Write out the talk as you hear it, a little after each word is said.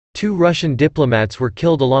2 Russian diplomats were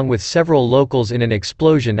killed along with several locals in an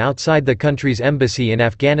explosion outside the country's embassy in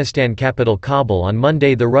Afghanistan capital Kabul on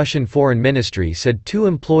Monday. The Russian Foreign Ministry said 2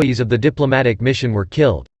 employees of the diplomatic mission were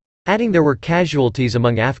killed, adding there were casualties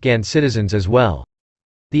among Afghan citizens as well.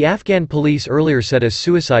 The Afghan police earlier said a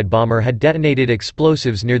suicide bomber had detonated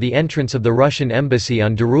explosives near the entrance of the Russian embassy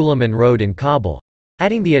on Darulaman Road in Kabul,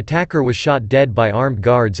 adding the attacker was shot dead by armed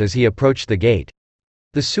guards as he approached the gate.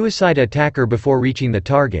 The suicide attacker, before reaching the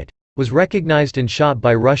target, was recognized and shot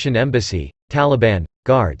by Russian embassy, Taliban,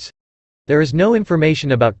 guards. There is no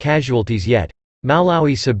information about casualties yet.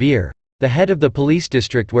 Maulawi Sabir, the head of the police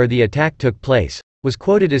district where the attack took place, was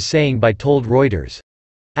quoted as saying told Reuters.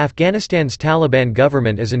 Afghanistan's Taliban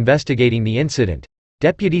government is investigating the incident,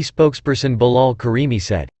 deputy spokesperson Bilal Karimi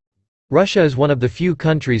said. Russia is one of the few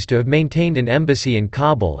countries to have maintained an embassy in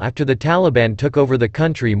Kabul after the Taliban took over the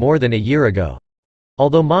country more than a year ago.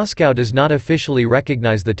 Although Moscow does not officially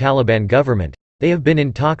recognize the Taliban government, they have been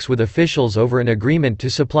in talks with officials over an agreement to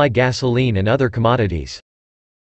supply gasoline and other commodities.